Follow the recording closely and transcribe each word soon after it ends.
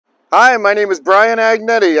Hi, my name is Brian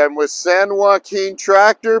Agnetti. I'm with San Joaquin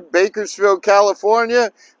Tractor, Bakersfield, California.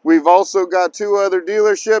 We've also got two other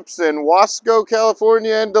dealerships in Wasco,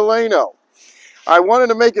 California and Delano. I wanted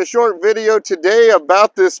to make a short video today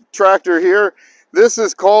about this tractor here. This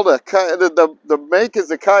is called the make is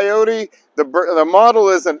a Kioti. The model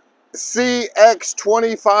is an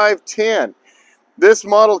CX2510. This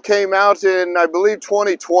model came out in, I believe,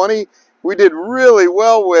 2020. We did really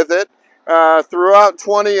well with it. Throughout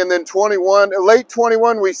 20 and then 21, late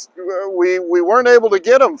 21, we weren't able to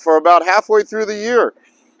get them for about halfway through the year.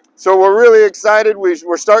 So we're really excited.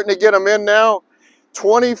 We're starting to get them in now.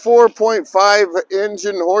 24.5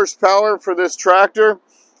 engine horsepower for this tractor.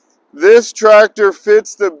 This tractor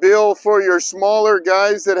fits the bill for your smaller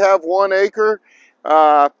guys that have 1 acre.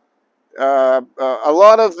 A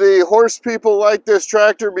lot of the horse people like this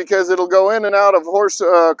tractor because it'll go in and out of horse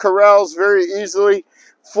corrals very easily.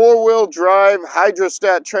 4-wheel drive,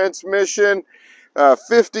 hydrostatic transmission,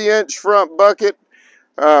 50-inch front bucket.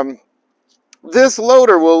 This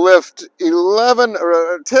loader will lift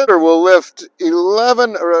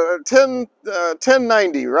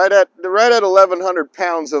 1090 right at 1,100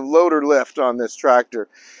 pounds of loader lift on this tractor.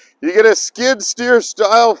 You get a skid steer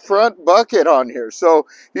style front bucket on here, so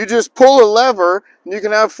you just pull a lever and you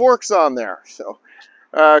can have forks on there. So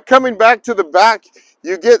coming back to the back,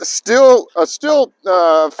 you get steel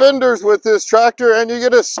fenders with this tractor, and you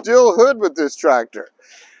get a steel hood with this tractor.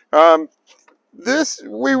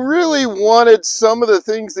 We really wanted some of the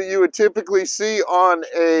things that you would typically see on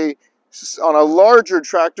a larger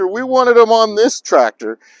tractor. We wanted them on this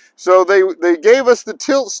tractor, so they gave us the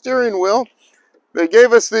tilt steering wheel. They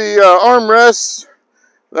gave us the armrests.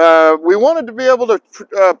 We wanted to be able to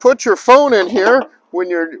put your phone in here when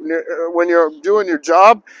you're doing your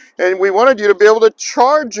job, and we wanted you to be able to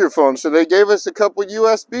charge your phone, so they gave us a couple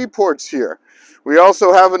USB ports here. We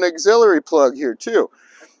also have an auxiliary plug here too.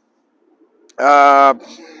 Floor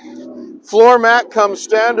mat comes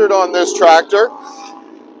standard on this tractor.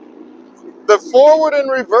 The forward and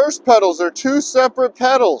reverse pedals are two separate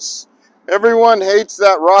pedals. Everyone hates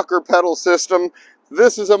that rocker pedal system.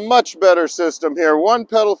 This is a much better system here. One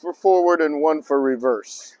pedal for forward and one for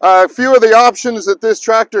reverse. A few of the options that this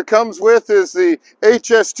tractor comes with is the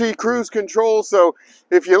HST cruise control. So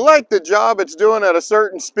if you like the job it's doing at a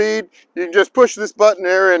certain speed, you can just push this button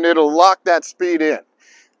here and it'll lock that speed in.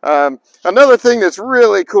 Another thing that's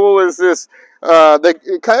really cool is this, the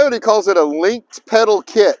Kioti calls it a linked pedal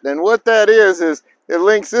kit. And what that is it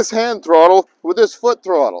links this hand throttle with this foot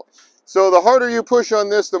throttle. So the harder you push on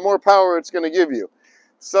this, the more power it's going to give you.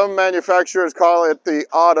 Some manufacturers call it the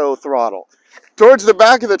auto throttle. Towards the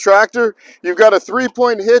back of the tractor, you've got a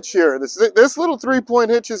 3-point hitch here. This little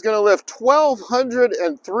 3-point hitch is going to lift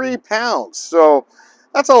 1,203 pounds. So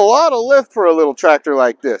that's a lot of lift for a little tractor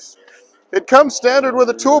like this. It comes standard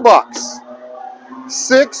with a toolbox.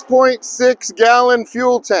 6.6 gallon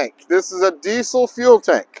fuel tank. This is a diesel fuel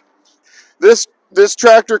tank. This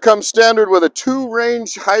tractor comes standard with a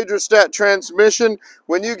 2-range hydrostatic transmission.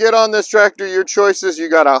 When you get on this tractor, your choices, you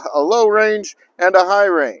got a low range and a high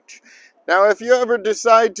range. Now, if you ever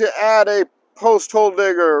decide to add a post hole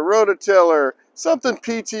digger, rototiller, something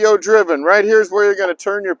PTO driven, right here's where you're going to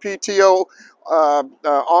turn your PTO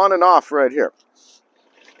on and off right here.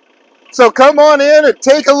 So come on in and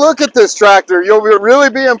take a look at this tractor. You'll really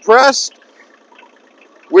be impressed.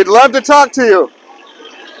 We'd love to talk to you.